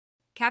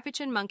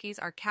Capuchin monkeys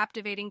are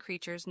captivating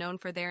creatures known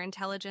for their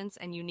intelligence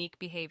and unique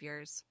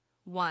behaviors.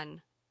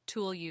 1.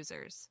 Tool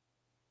users.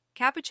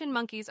 Capuchin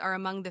monkeys are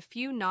among the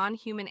few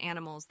non-human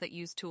animals that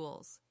use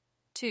tools.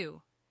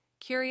 2.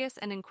 Curious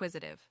and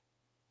inquisitive.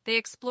 They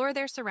explore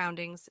their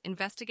surroundings,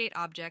 investigate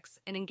objects,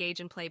 and engage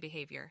in play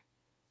behavior.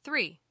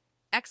 3.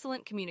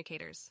 Excellent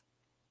communicators.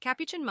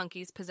 Capuchin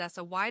monkeys possess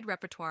a wide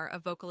repertoire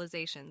of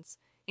vocalizations,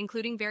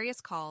 including various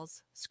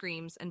calls,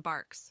 screams, and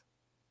barks.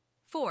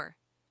 4.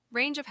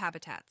 Range of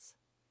habitats.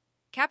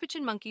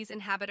 Capuchin monkeys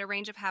inhabit a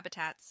range of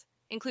habitats,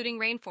 including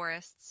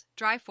rainforests,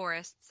 dry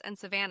forests, and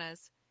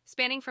savannas,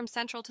 spanning from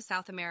Central to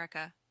South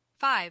America.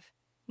 5.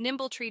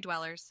 Nimble tree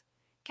dwellers.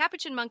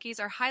 Capuchin monkeys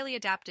are highly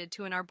adapted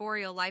to an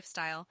arboreal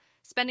lifestyle,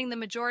 spending the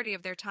majority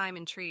of their time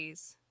in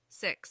trees.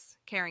 6.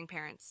 Caring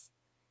parents.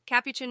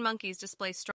 Capuchin monkeys display strong